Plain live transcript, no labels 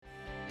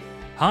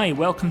Hi,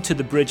 welcome to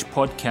the Bridge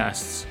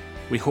Podcasts.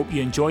 We hope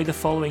you enjoy the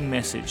following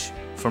message.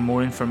 For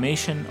more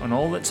information on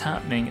all that's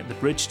happening at the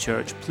Bridge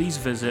Church, please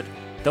visit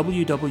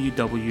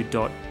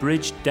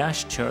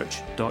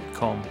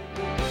www.bridge-church.com.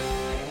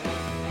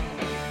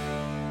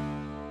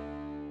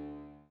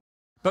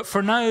 But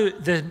for now,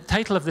 the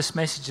title of this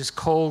message is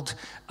called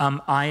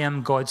 "I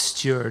Am God's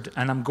Steward,"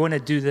 and I'm going to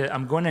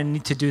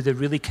need to do the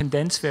really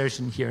condensed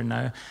version here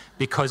now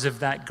because of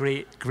that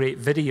great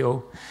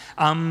video.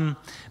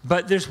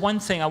 But there's one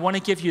thing I want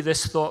to give you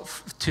this thought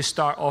to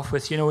start off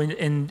with. You know,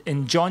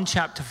 in John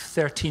chapter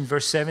 13,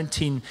 verse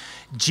 17,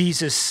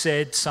 Jesus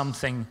said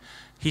something.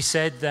 He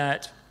said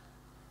that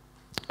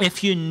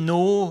if you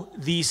know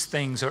these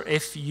things, or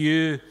if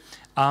you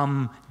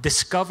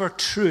discover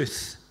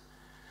truth,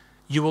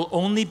 you will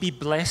only be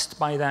blessed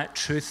by that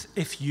truth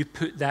if you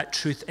put that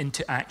truth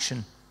into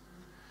action.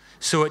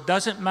 So it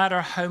doesn't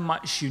matter how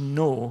much you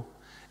know,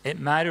 it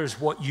matters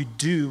what you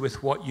do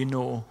with what you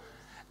know,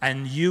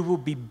 and you will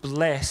be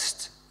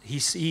blessed.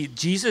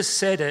 Jesus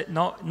said it,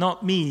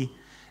 not me.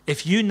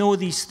 If you know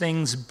these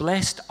things,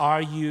 blessed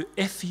are you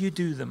if you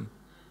do them.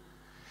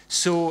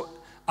 So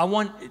I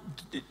want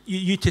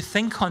you to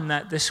think on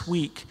that this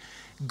week.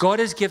 God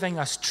is giving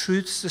us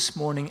truths this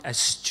morning as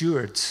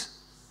stewards,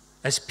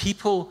 as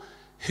people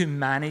who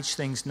manage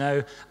things.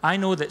 Now, I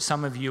know that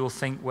some of you will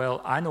think, well,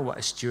 I know what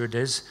a steward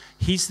is.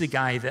 He's the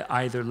guy that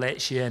either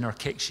lets you in or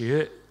kicks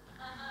you out.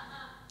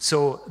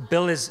 So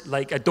Bill is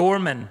like a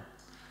doorman.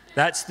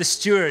 That's the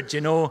steward,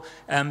 you know.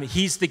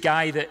 He's the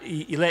guy that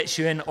he lets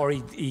you in, or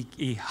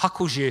he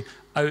huckles you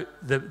out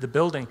the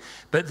building.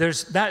 But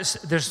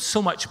there's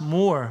so much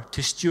more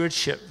to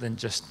stewardship than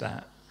just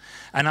that.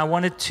 And I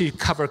wanted to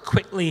cover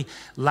quickly.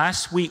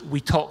 Last week we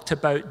talked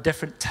about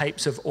different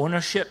types of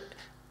ownership: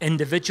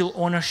 individual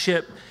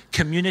ownership,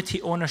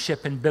 community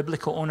ownership, and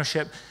biblical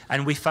ownership.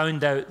 And we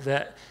found out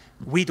that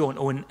we don't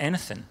own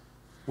anything.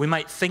 We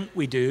might think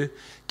we do.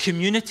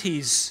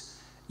 Communities,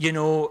 you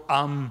know,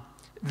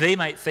 they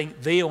might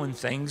think they own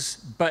things,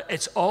 but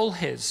it's all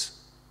His.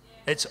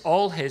 It's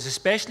all His,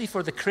 especially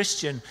for the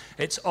Christian.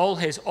 It's all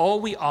His. All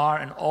we are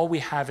and all we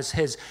have is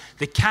His.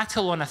 The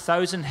cattle on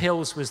 1,000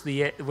 hills was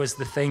the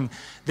thing.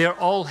 They're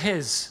all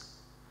His.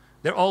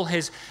 They're all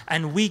His,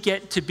 and we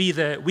get to be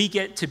the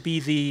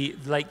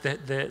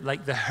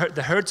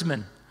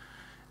herdsman.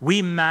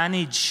 We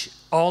manage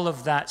all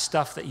of that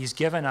stuff that He's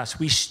given us.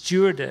 We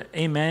steward it.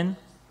 Amen.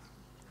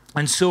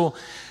 And so,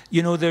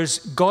 you know, there's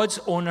God's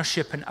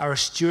ownership, and our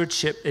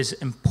stewardship is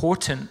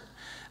important.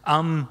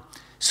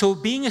 So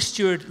being a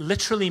steward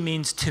literally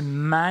means to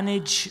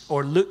manage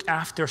or look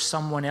after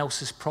someone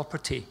else's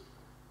property.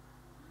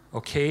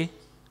 Okay?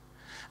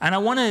 And I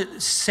want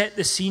to set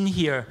the scene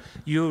here.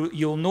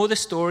 You'll know the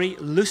story.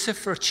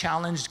 Lucifer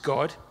challenged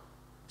God.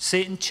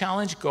 Satan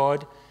challenged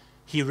God.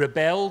 He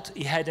rebelled.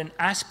 He had an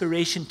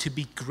aspiration to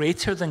be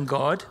greater than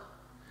God.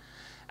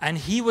 And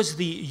he was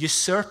the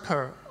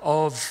usurper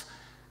of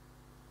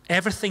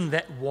everything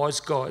that was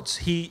God's.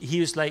 He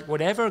was like,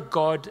 whatever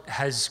God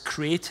has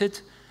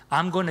created,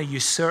 I'm going to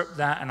usurp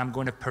that, and I'm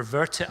going to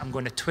pervert it. I'm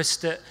going to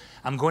twist it.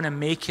 I'm going to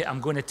make it. I'm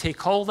going to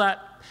take all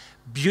that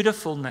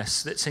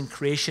beautifulness that's in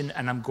creation,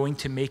 and I'm going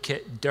to make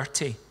it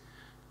dirty,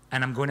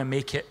 and I'm going to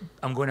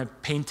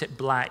paint it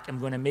black. I'm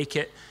going to make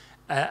it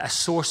a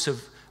source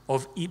of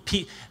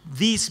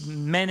these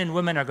men and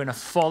women are going to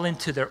fall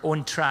into their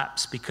own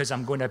traps, because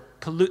I'm going to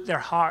pollute their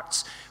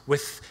hearts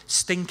with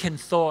stinking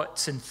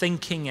thoughts and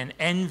thinking and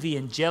envy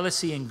and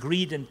jealousy and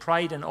greed and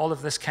pride and all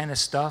of this kind of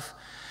stuff.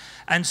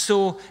 And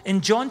so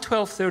in John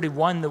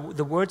 12:31,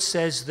 the word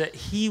says that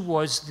he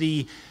was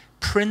the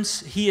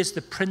prince. He is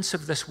the prince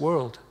of this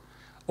world,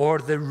 or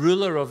the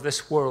ruler of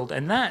this world.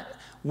 And that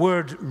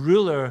word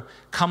ruler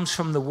comes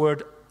from the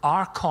word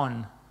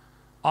archon.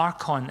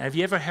 Archon. Have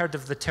you ever heard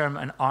of the term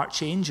an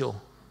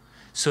archangel?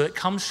 So it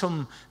comes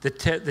from the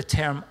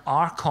term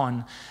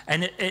archon.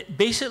 And it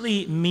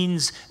basically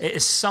means it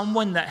is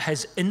someone that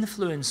has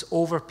influence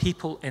over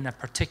people in a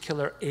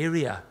particular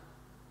area.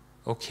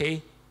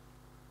 Okay?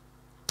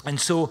 And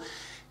so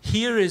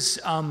here is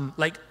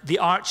like the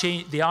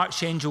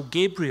archangel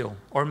Gabriel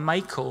or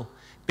Michael.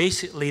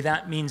 Basically,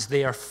 that means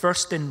they are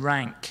first in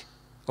rank,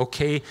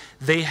 okay?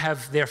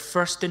 They're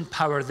first in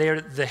power. They're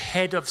the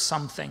head of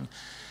something.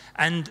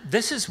 And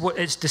this is what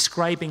it's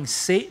describing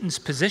Satan's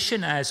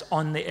position as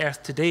on the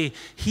earth today.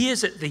 He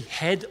is at the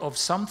head of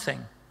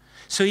something.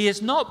 So he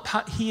is not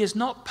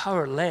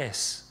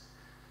powerless,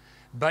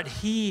 but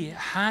he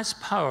has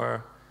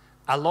power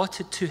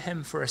allotted to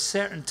him for a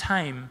certain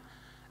time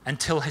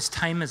until his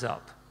time is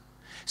up.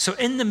 So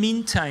in the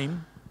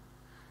meantime,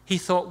 he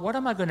thought, what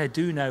am I going to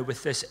do now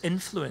with this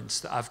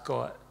influence that I've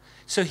got?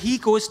 So he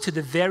goes to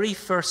the very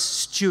first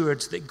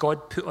stewards that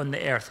God put on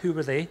the earth. Who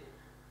were they?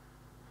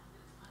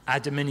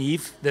 Adam and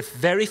Eve, the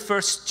very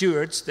first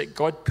stewards that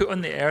God put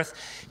on the earth.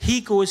 He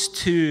goes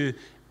to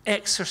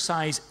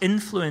exercise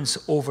influence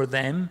over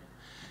them.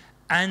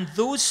 And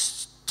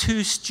those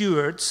two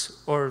stewards,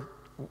 or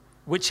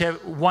whichever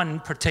one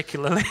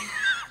particularly,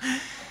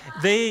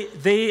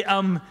 they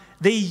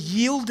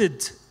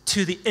yielded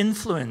to the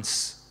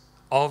influence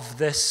of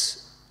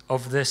this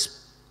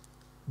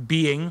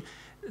being.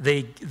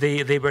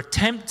 They were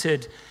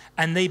tempted,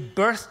 and they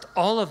birthed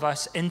all of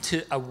us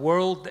into a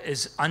world that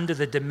is under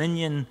the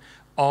dominion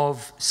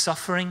of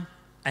suffering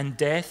and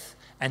death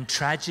and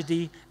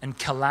tragedy and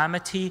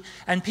calamity.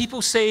 And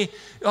people say,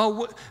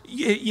 oh,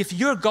 if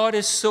your God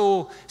is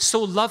so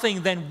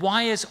loving, then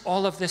why is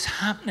all of this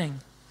happening?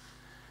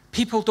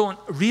 People don't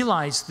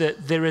realize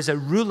that there is a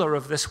ruler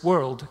of this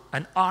world,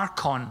 an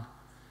archon,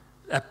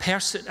 a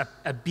person,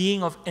 a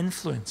being of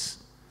influence.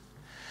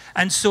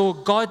 And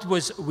so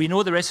we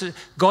know the rest of it,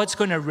 God's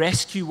going to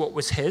rescue what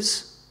was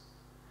his,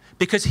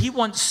 because he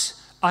wants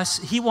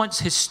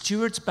his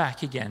stewards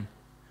back again.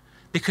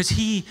 Because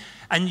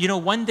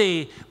one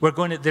day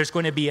there's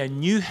going to be a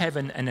new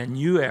heaven and a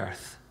new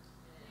earth.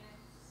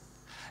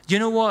 You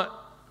know what?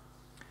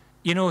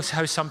 You know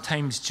how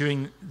sometimes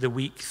during the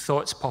week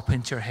thoughts pop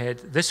into your head?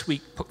 This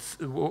week,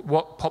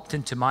 what popped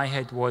into my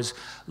head was,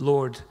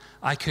 Lord,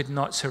 I could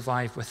not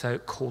survive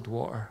without cold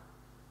water.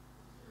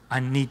 I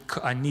need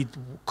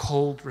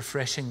cold,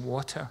 refreshing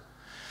water.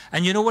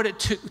 And you know what it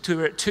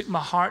took my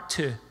heart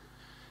to?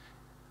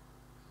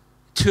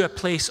 To a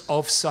place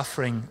of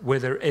suffering where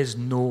there is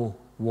no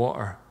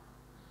water.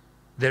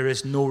 There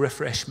is no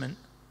refreshment.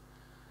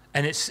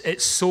 And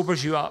it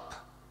sobers you up.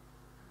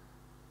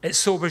 It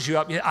sobers you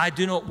up.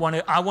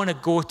 I want to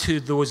go to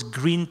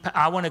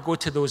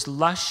those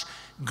lush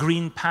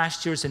green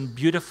pastures and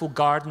beautiful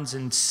gardens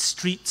and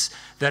streets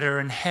that are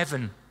in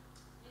heaven.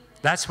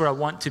 That's where I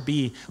want to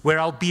be, where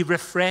I'll be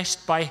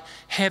refreshed by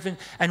heaven.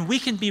 And we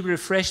can be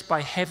refreshed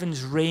by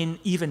heaven's rain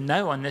even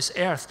now on this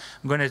earth.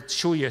 I'm going to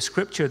show you a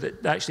scripture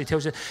that actually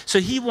tells you. So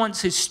he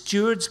wants his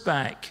stewards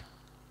back.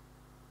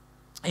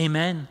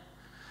 Amen.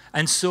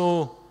 And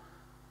so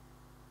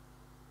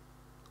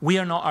we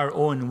are not our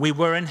own. We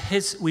were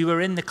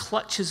in the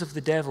clutches of the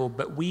devil,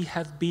 but we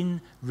have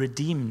been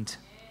redeemed.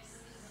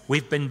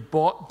 We've been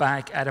bought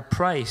back at a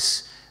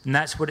price. And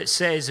that's what it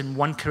says in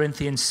 1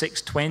 Corinthians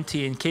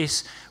 6:20. In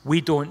case we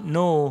don't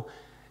know,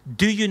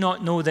 do you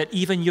not know that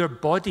even your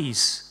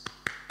bodies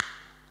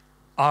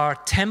are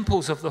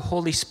temples of the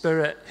Holy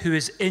Spirit who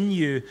is in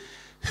you,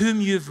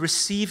 whom you have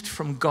received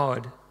from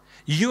God?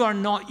 You are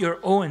not your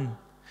own.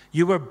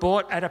 You were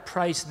bought at a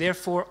price.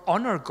 Therefore,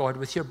 honor God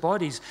with your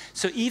bodies.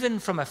 So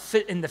even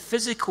in the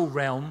physical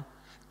realm,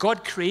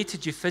 God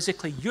created you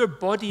physically. Your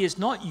body is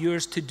not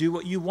yours to do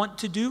what you want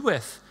to do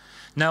with.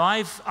 Now,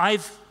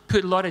 I've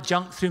put a lot of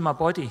junk through my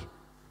body.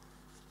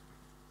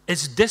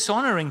 It's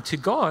dishonoring to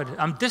God.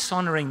 I'm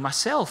dishonoring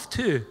myself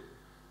too.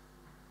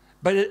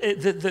 But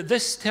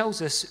this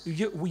tells us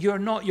you're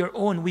not your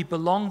own. We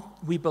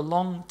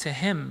belong to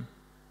him.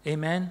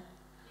 Amen.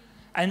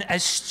 And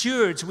as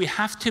stewards, we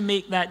have to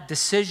make that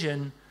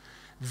decision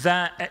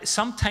that at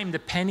some time the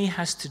penny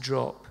has to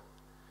drop.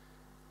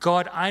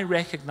 God, I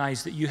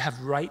recognize that you have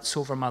rights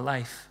over my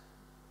life.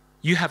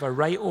 You have a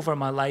right over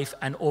my life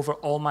and over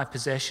all my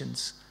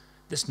possessions.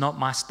 It's not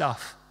my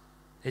stuff.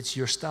 It's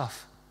your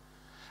stuff.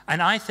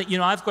 And I think,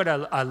 I've got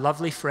a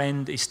lovely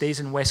friend. He stays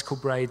in West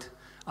Kilbride.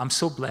 I'm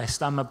so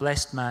blessed. I'm a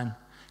blessed man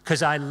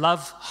because I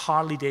love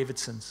Harley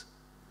Davidsons.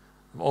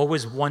 I've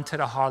always wanted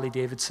a Harley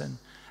Davidson.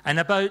 And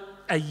about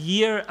a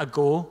year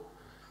ago,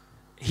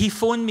 he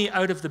phoned me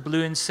out of the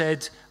blue and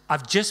said,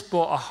 I've just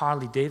bought a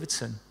Harley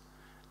Davidson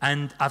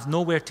and I've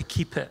nowhere to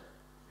keep it.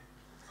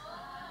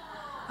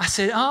 I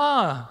said,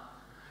 I've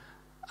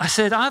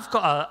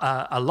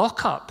got a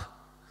lockup.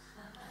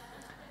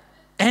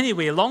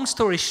 Anyway, long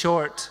story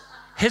short,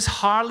 his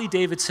Harley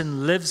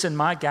Davidson lives in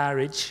my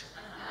garage,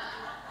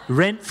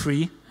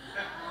 rent-free,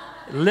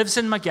 lives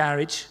in my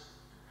garage,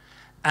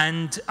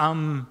 and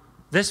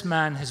this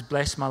man has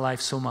blessed my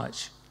life so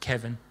much,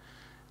 Kevin.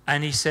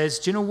 And he says,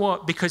 do you know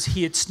what? Because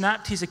he had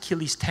snapped his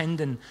Achilles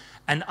tendon,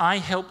 and I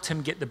helped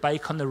him get the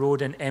bike on the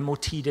road and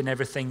MOT'd and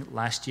everything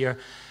last year.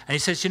 And he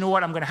says, you know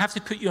what? I'm going to have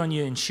to put you on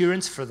your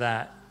insurance for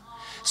that.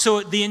 So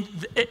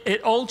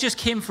it all just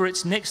came for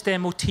its next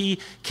MOT.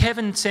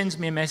 Kevin sends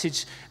me a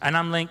message, and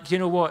I'm like, you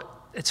know what?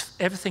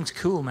 Everything's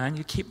cool, man.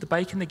 You keep the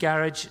bike in the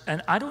garage,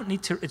 and I don't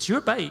need to. It's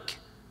your bike.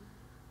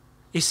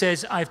 He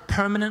says, I've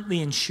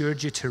permanently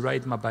insured you to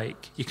ride my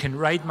bike. You can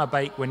ride my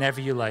bike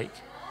whenever you like.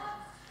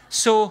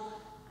 So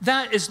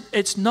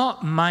it's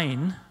not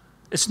mine.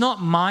 It's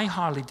not my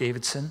Harley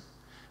Davidson,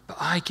 but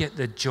I get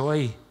the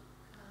joy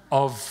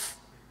of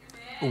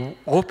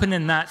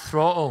opening that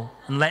throttle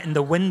and letting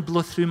the wind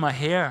blow through my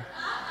hair.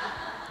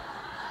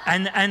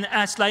 And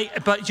it's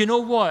like, but you know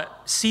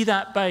what? See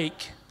that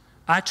bike?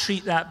 I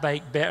treat that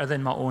bike better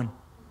than my own.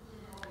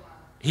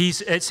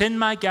 It's in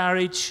my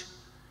garage.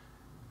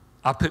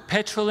 I put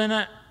petrol in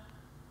it.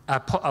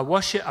 I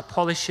wash it. I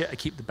polish it. I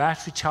keep the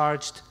battery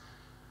charged.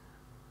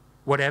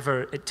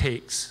 Whatever it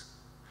takes.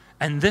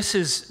 And this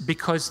is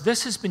because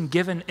this has been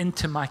given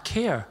into my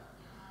care.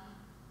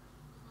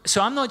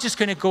 So I'm not just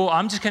going to go,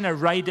 I'm just going to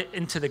ride it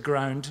into the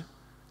ground.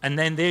 And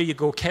then there you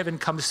go, Kevin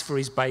comes for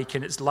his bike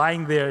and it's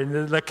lying there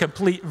in the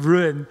complete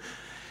ruin.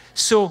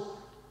 So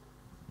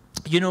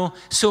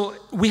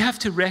we have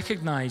to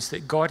recognize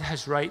that God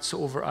has rights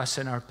over us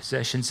and our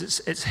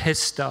possessions. It's his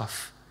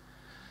stuff.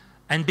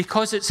 And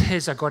because it's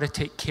his, I've got to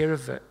take care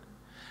of it.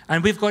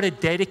 And we've got to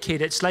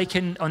dedicate it. It's like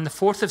on the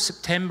 4th of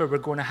September, we're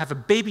going to have a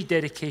baby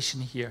dedication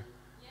here.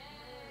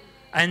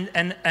 And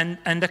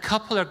a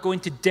couple are going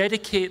to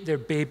dedicate their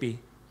baby,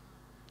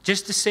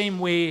 just the same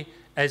way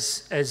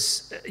as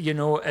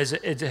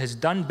it has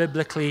done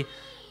biblically,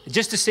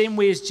 just the same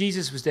way as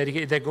Jesus was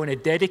dedicated. They're going to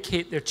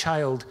dedicate their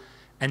child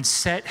and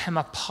set him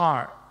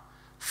apart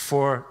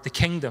for the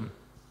kingdom.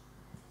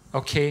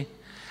 Okay?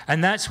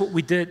 And that's what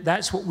we did.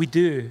 That's what we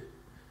do.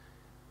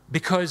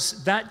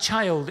 Because that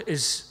child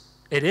is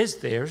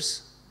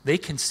theirs. They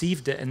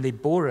conceived it and they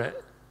bore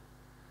it.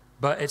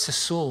 But it's a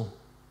soul.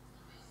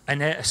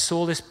 And a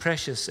soul is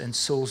precious, and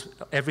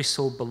every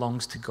soul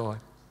belongs to God.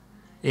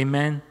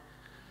 Amen.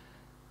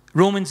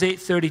 Romans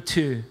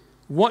 8:32.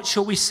 What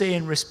shall we say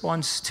in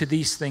response to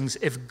these things?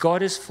 If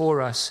God is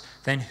for us,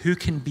 then who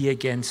can be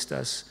against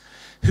us?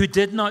 Who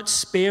did not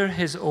spare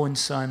his own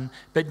son,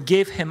 but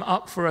gave him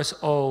up for us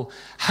all,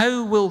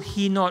 how will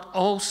he not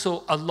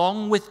also,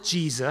 along with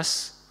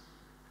Jesus?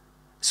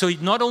 So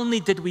not only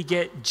did we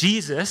get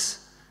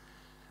Jesus,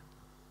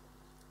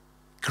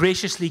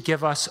 graciously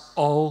give us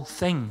all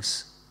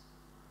things.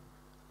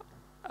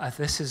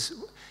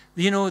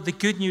 The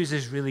good news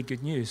is really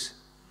good news.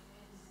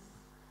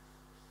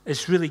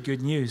 It's really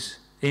good news.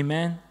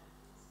 Amen?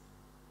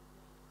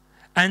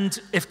 And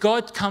if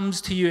God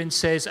comes to you and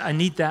says, I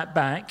need that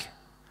back,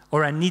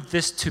 or I need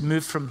this to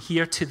move from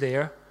here to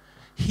there,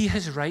 he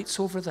has rights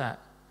over that.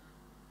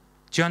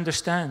 Do you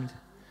understand?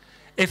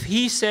 If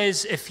he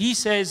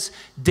says,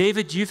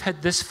 David, you've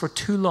had this for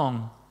too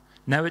long,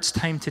 now it's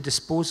time to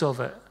dispose of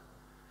it,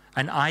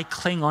 and I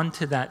cling on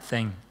to that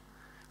thing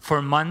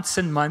for months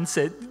and months,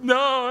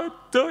 no,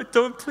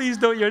 don't, please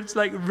don't, it's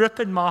like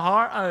ripping my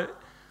heart out.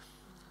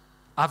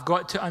 I've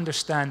got to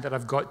understand that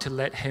I've got to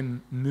let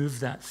him move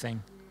that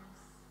thing.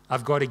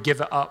 I've got to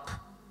give it up.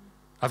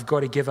 I've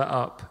got to give it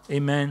up.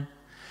 Amen.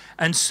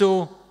 And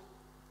so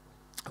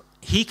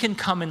he can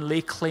come and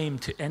lay claim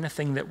to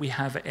anything that we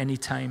have at any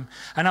time.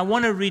 And I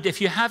want to read,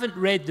 if you haven't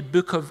read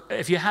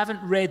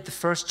the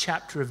first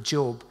chapter of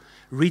Job,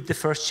 read the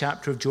first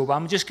chapter of Job.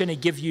 I'm just going to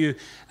give you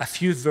a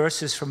few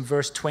verses from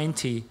verse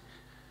 20.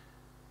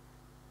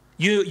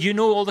 You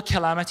know all the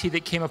calamity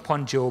that came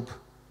upon Job.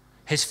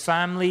 His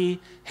family,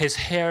 his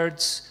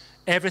herds,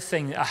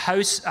 everything. A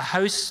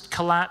house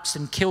collapsed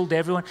and killed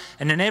everyone.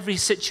 And in every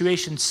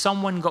situation,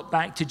 someone got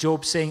back to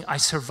Job saying, I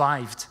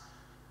survived.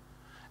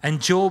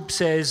 And Job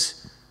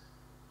says,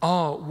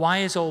 oh, why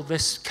is all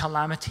this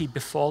calamity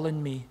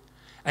befallen me?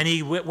 And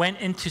he went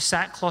into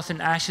sackcloth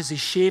and ashes. He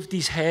shaved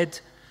his head.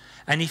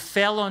 And he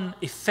fell on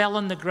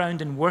the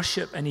ground in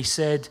worship, and he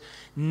said,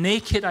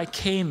 naked I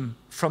came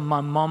from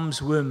my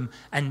mom's womb,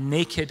 and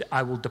naked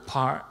I will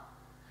depart.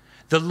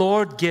 The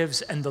Lord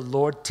gives, and the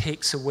Lord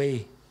takes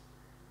away.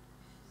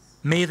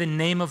 May the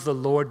name of the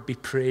Lord be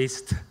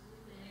praised.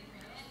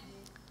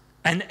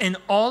 And in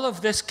all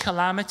of this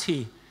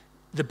calamity,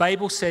 the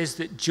Bible says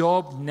that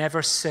Job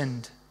never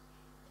sinned.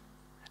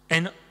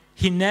 And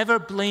he never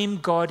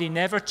blamed God. He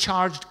never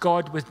charged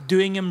God with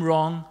doing him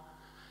wrong.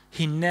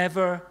 He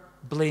never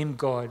blamed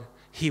God.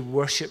 He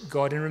worshiped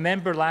God. And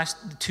remember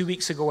 2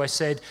 weeks ago I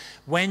said,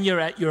 when you're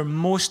at your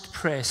most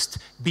pressed,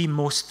 be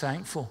most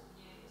thankful.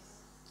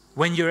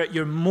 When you're at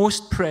your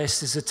most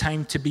pressed is the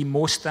time to be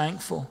most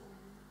thankful.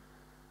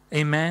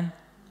 Amen.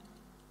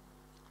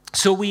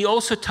 So we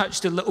also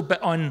touched a little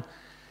bit on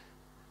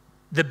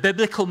the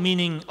biblical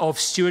meaning of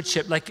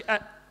stewardship. A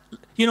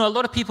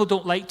lot of people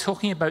don't like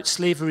talking about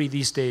slavery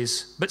these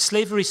days, but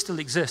slavery still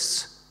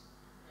exists.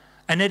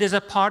 And it is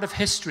a part of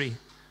history.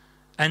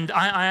 And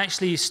I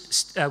actually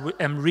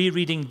am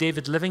rereading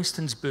David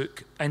Livingstone's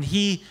book, and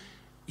he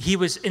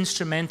was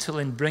instrumental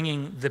in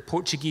bringing the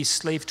Portuguese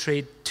slave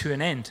trade to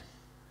an end.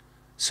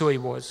 So he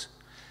was.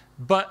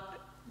 But,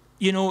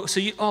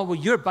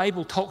 your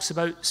Bible talks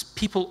about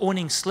people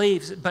owning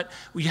slaves, but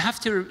you have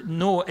to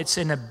know it's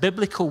in a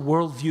biblical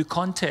worldview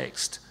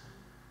context.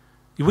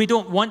 We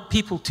don't want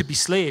people to be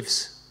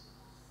slaves.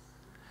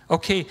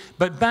 Okay,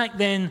 but back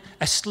then,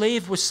 a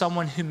slave was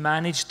someone who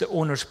managed the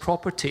owner's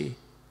property.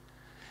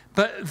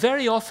 But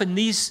very often,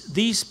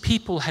 these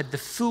people had the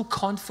full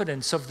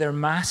confidence of their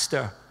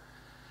master.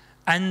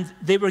 And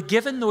they were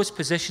given those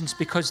positions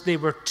because they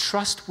were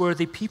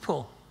trustworthy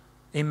people.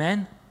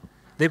 Amen?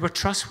 They were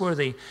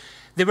trustworthy.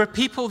 They were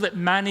people that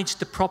managed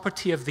the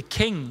property of the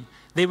king.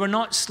 They were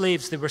not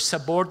slaves. They were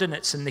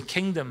subordinates in the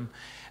kingdom.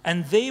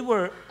 And they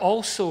were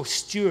also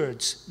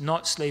stewards,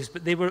 not slaves,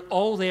 but they were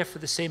all there for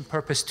the same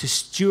purpose, to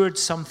steward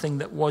something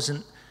that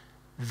wasn't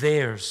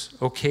theirs.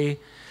 Okay?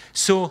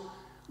 So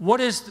what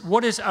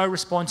is our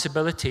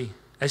responsibility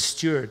as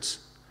stewards?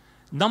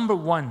 Number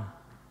one,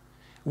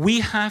 we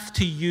have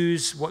to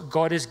use what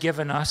God has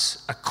given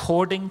us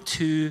according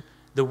to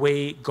the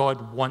way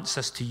God wants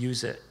us to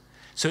use it.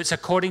 So it's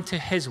according to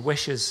his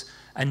wishes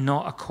and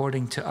not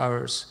according to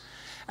ours.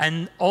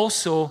 And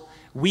also,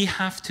 we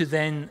have to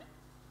then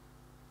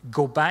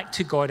go back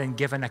to God and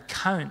give an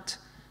account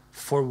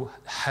for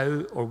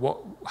how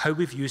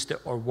we've used it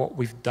or what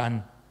we've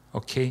done.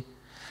 Okay?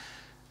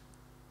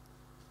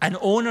 An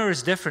owner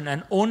is different.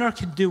 An owner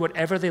can do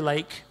whatever they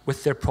like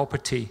with their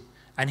property,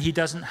 and he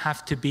doesn't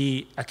have to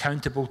be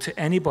accountable to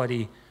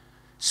anybody.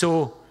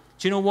 So,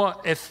 do you know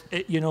what? If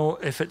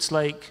it's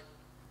like,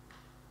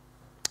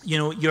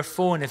 your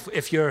phone, if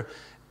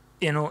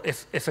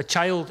a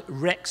child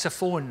wrecks a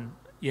phone,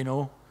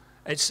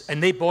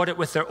 and they bought it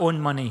with their own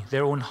money,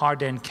 their own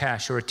hard-earned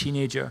cash, or a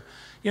teenager,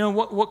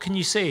 what can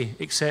you say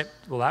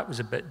except, well, that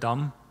was a bit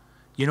dumb,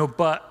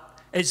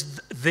 but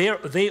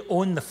they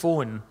own the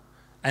phone,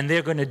 and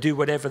they're going to do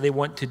whatever they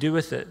want to do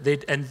with it.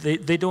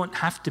 They don't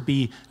have to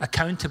be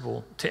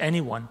accountable to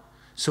anyone.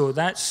 So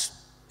that's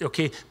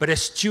okay. But a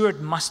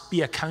steward must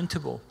be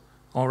accountable,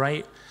 all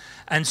right?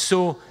 And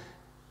so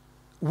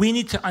we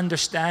need to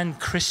understand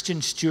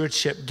Christian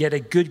stewardship, get a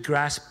good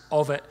grasp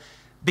of it,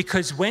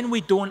 because when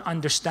we don't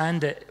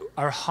understand it,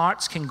 our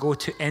hearts can go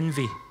to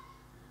envy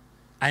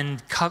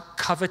and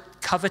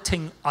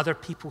coveting other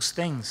people's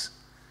things.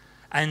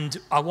 And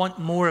I want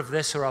more of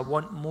this, or I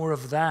want more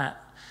of that.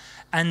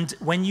 And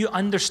when you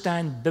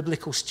understand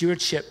biblical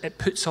stewardship, it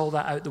puts all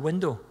that out the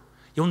window.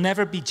 You'll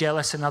never be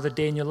jealous another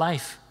day in your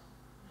life.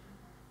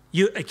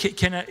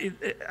 Can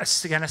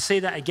I say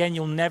that again?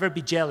 You'll never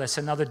be jealous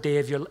another day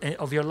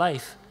of your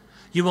life.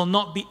 You will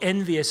not be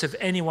envious of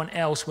anyone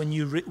else when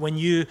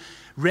you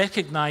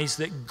recognize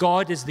that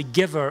God is the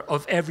giver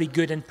of every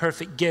good and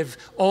perfect gift.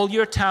 All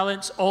your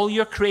talents, all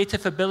your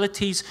creative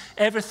abilities,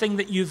 everything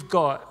that you've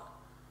got,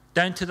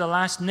 down to the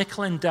last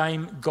nickel and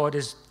dime, God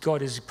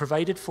has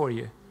provided for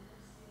you.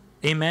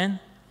 Amen?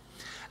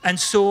 And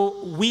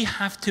so we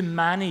have to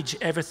manage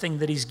everything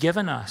that he's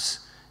given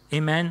us.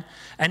 Amen?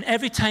 And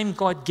every time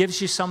God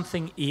gives you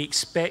something, he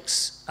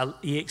expects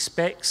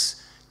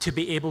to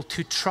be able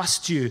to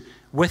trust you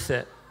with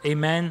it.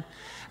 Amen?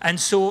 And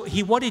so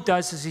what he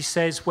does is he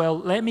says, well,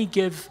 let me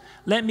give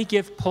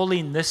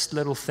Pauline this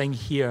little thing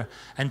here.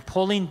 And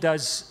Pauline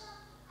does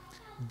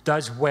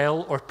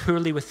well or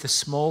poorly with the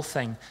small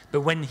thing.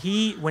 But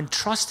when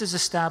trust is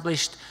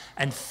established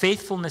and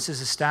faithfulness is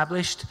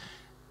established,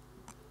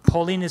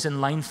 Pauline is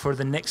in line for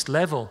the next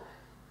level.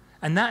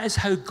 And that is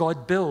how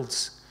God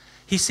builds.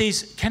 He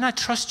says, can I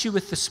trust you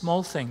with the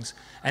small things?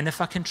 And if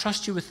I can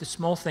trust you with the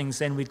small things,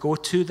 then we go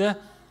to the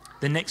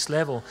next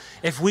level.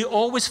 If we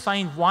always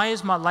find, why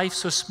is my life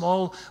so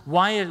small?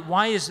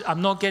 Why is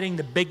I'm not getting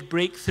the big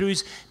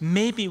breakthroughs?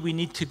 Maybe we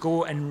need to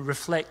go and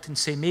reflect and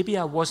say, maybe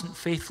I wasn't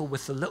faithful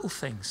with the little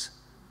things.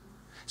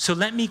 So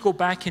let me go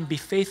back and be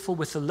faithful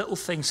with the little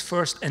things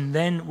first, and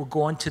then we'll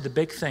go on to the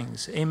big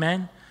things.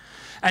 Amen?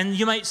 And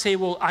you might say,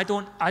 well, I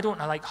don't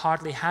like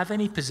hardly have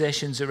any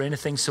possessions or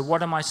anything, so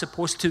what am I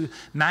supposed to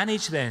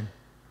manage then?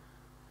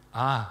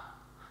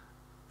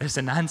 There's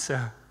an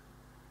answer.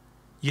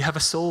 You have a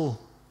soul.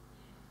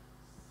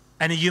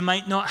 And you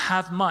might not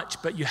have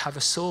much, but you have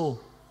a soul.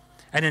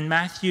 And in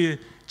Matthew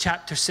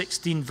chapter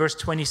 16, verse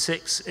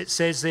 26, it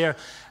says there,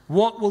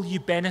 what will you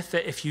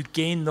benefit if you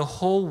gain the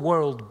whole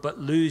world but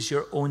lose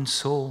your own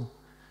soul?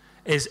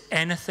 Is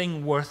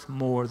anything worth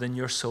more than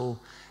your soul?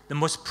 The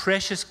most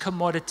precious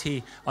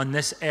commodity on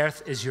this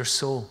earth is your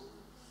soul.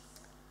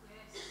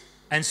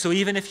 And so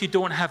even if you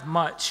don't have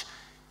much,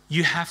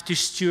 you have to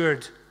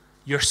steward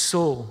your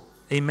soul.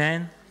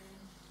 Amen?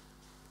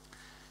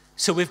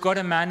 So we've got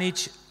to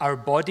manage our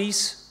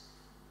bodies.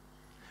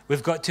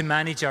 We've got to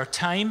manage our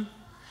time.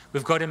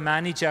 We've got to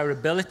manage our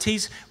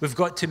abilities. We've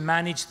got to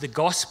manage the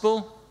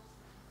gospel.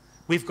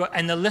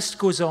 And the list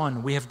goes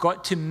on. We have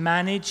got to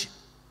manage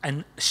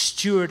and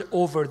steward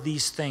over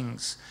these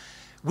things.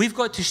 We've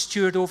got to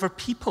steward over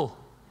people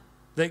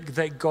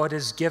that God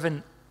has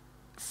given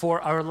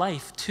for our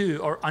life too,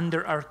 or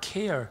under our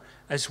care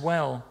as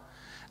well.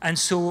 And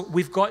so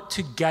we've got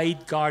to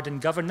guide, guard,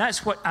 and govern.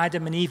 That's what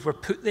Adam and Eve were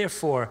put there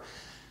for.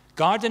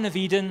 Garden of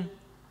Eden,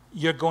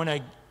 you're going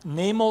to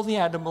name all the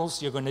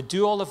animals, you're going to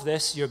do all of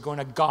this, you're going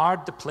to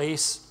guard the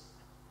place.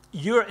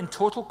 You're in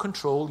total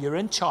control, you're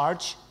in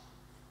charge,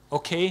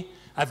 okay?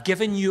 I've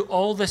given you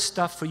all this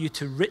stuff for you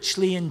to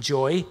richly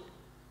enjoy,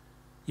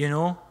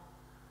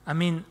 I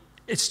mean,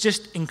 it's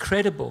just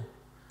incredible.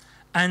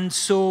 And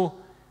so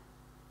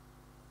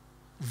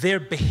their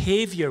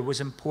behavior was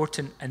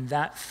important, and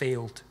that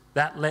failed.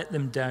 That let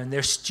them down.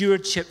 Their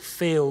stewardship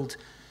failed.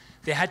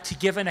 They had to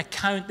give an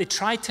account. They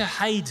tried to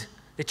hide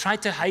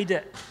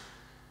it.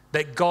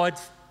 But God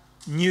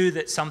knew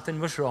that something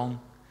was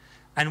wrong.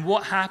 And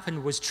what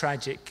happened was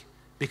tragic,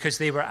 because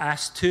they were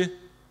asked to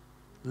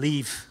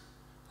leave.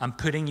 I'm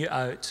putting you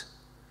out.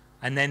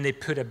 And then they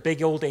put a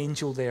big old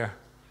angel there.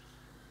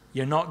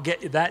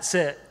 That's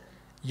it.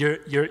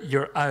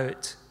 You're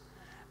out.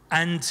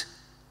 And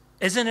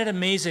isn't it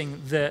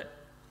amazing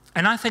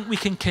and I think we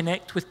can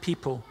connect with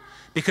people,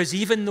 because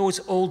even those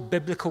old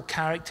biblical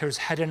characters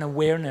had an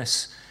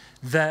awareness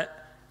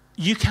that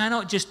you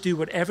cannot just do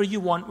whatever you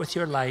want with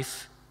your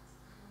life,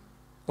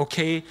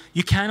 okay?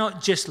 You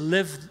cannot just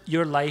live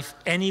your life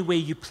any way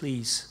you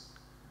please.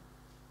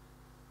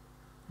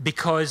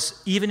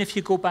 Because even if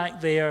you go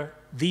back there,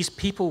 these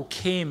people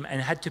came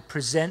and had to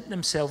present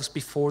themselves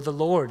before the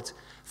Lord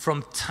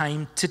from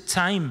time to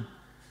time.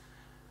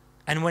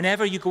 And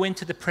whenever you go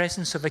into the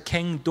presence of a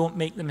king, don't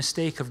make the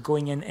mistake of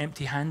going in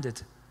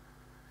empty-handed.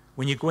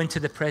 When you go into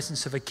the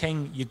presence of a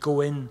king, you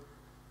go in,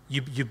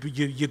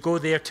 you go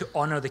there to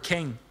honor the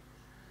king.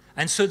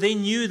 And so they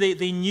knew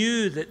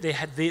that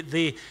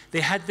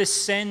they had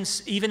this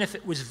sense, even if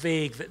it was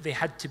vague, that they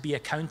had to be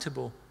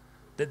accountable,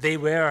 that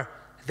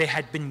they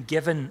had been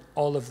given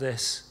all of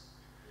this.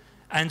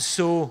 And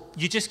so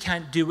you just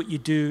can't do what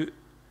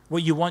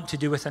you want to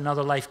do with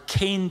another life.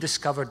 Cain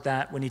discovered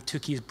that when he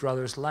took his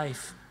brother's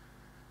life.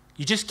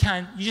 You just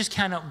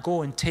cannot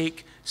go and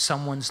take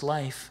someone's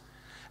life.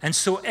 And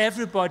so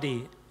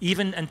everybody,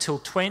 even until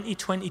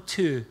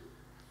 2022,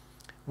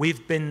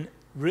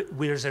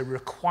 there's a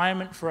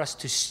requirement for us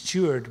to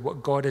steward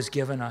what God has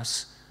given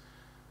us.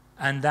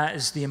 And that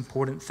is the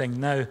important thing.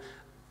 Now,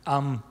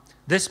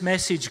 this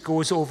message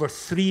goes over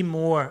 3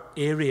 more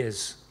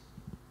areas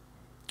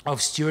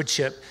of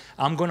stewardship.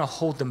 I'm going to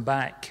hold them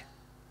back.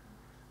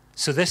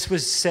 So this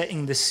was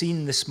setting the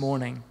scene this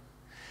morning.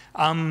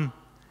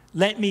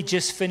 Let me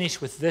just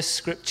finish with this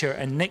scripture,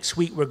 and next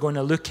week we're going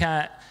to look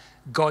at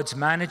God's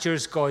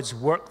managers, God's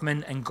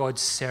workmen, and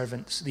God's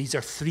servants. These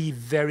are 3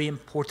 very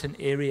important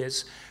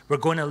areas. We're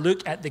going to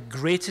look at the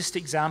greatest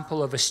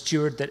example of a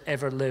steward that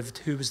ever lived.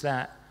 Who was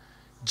that?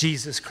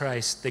 Jesus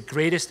Christ, the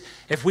greatest.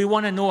 If we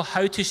want to know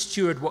how to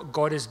steward what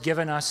God has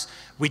given us,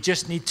 we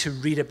just need to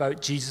read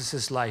about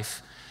Jesus'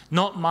 life.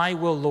 Not my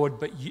will, Lord,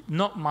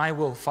 not my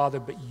will,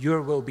 Father, but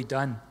your will be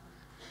done.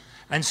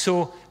 And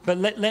so, but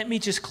let me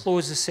just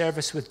close the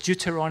service with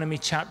Deuteronomy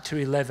chapter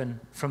 11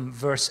 from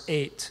verse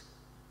 8.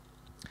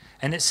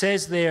 And it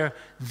says there,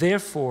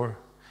 therefore,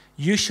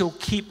 you shall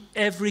keep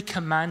every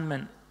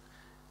commandment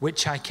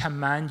which I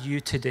command you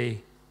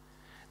today,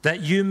 that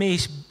you may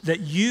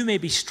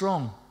be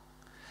strong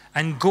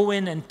and go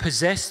in and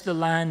possess the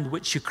land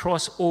which you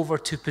cross over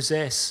to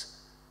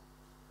possess,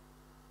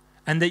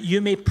 and that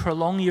you may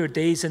prolong your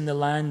days in the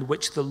land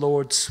which the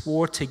Lord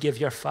swore to give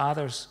your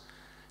fathers,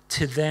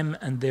 to them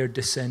and their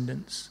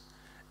descendants.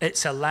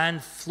 It's a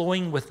land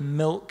flowing with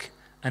milk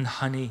and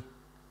honey.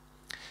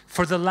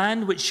 For the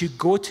land which you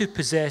go to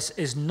possess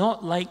is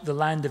not like the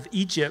land of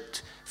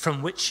Egypt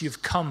from which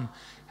you've come.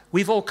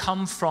 We've all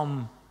come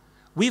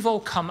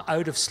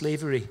out of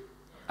slavery,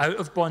 out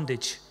of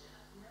bondage.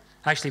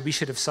 Actually, we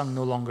should have sung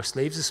No Longer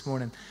Slaves this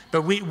morning.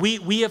 But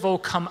we have all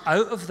come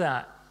out of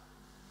that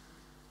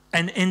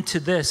and into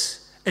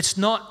this. It's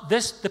not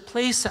this, the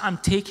place that I'm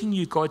taking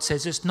you, God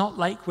says, it's not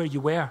like where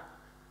you were.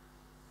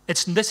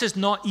 This is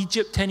not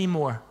Egypt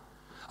anymore.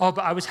 Oh,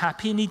 but I was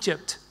happy in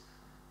Egypt.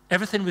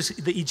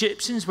 The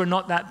Egyptians were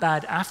not that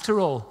bad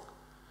after all.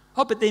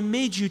 Oh, but they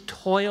made you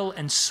toil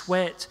and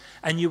sweat,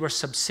 and you were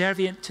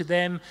subservient to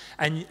them.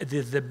 And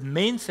the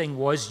main thing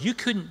was you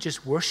couldn't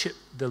just worship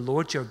the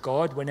Lord your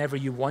God whenever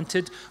you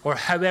wanted or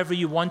however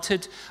you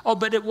wanted. Oh,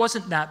 but it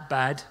wasn't that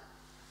bad.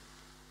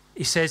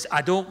 He says,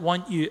 I don't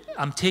want you,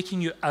 I'm taking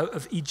you out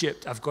of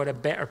Egypt. I've got a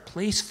better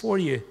place for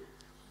you.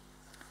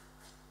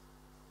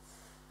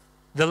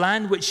 The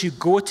land which you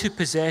go to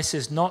possess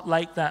is not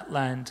like that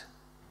land,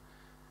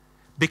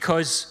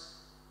 because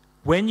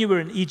when you were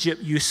in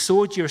Egypt, you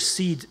sowed your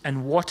seed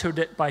and watered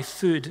it by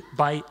foot,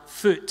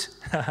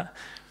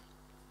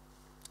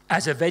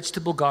 as a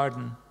vegetable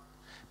garden.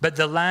 But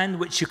the land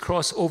which you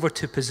cross over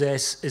to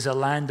possess is a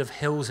land of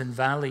hills and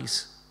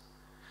valleys.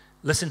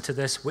 Listen to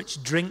this,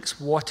 which drinks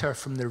water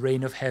from the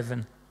rain of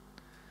heaven.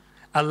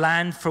 A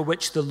land for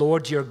which the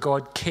Lord your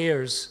God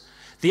cares.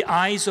 The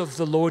eyes of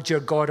the Lord your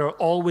God are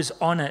always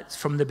on it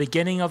from the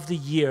beginning of the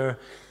year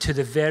to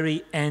the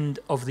very end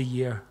of the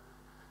year.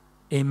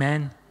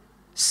 Amen.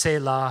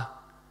 Selah.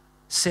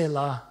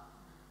 Selah.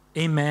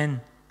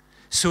 Amen.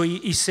 So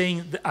he's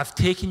saying that I've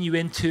taken you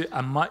into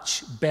a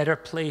much better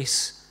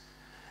place,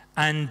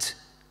 and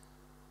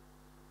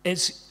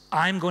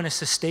I'm going to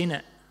sustain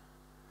it.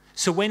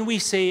 So when we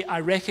say,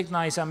 I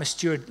recognize I'm a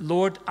steward,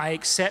 Lord, I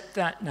accept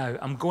that now.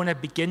 I'm going to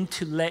begin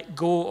to let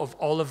go of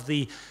all of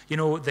the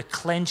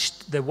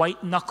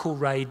white knuckle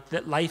ride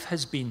that life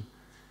has been.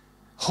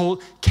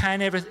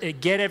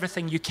 Get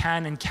everything you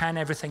can and can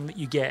everything that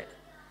you get.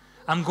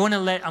 I'm going to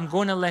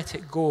let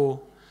it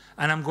go,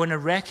 and I'm going to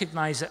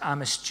recognize that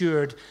I'm a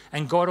steward.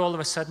 And God all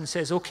of a sudden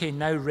says, okay,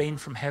 now rain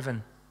from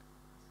heaven.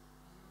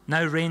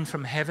 Now rain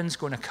from heaven's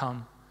going to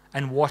come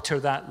and water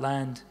that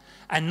land.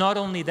 And not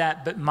only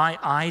that, but my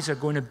eyes are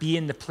going to be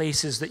in the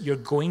places that you're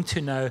going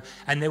to now,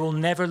 and they will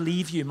never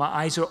leave you. My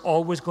eyes are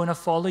always going to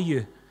follow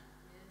you.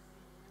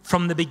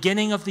 From the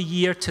beginning of the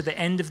year to the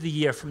end of the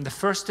year, from the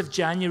 1st of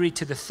January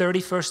to the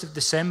 31st of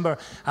December,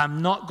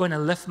 I'm not going to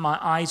lift my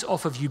eyes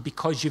off of you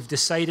because you've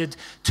decided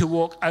to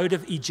walk out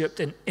of Egypt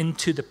and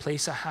into the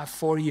place I have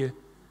for you.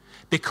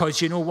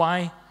 Because you know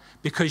why?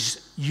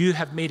 Because you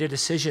have made a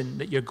decision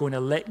that you're going to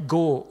let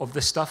go of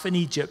the stuff in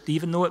Egypt,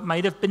 even though it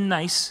might have been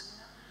nice,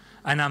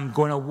 and I'm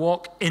going to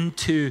walk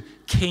into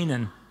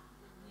Canaan.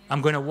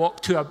 I'm going to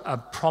walk to a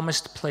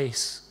promised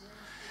place.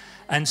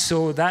 And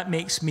so that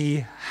makes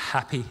me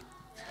happy.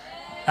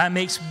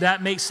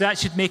 That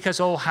should make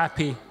us all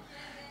happy.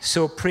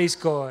 So praise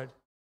God.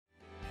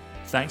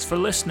 Thanks for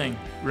listening.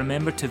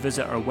 Remember to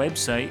visit our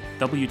website,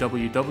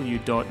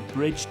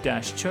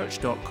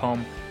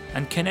 www.bridge-church.com,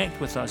 and connect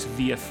with us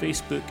via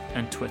Facebook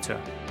and Twitter.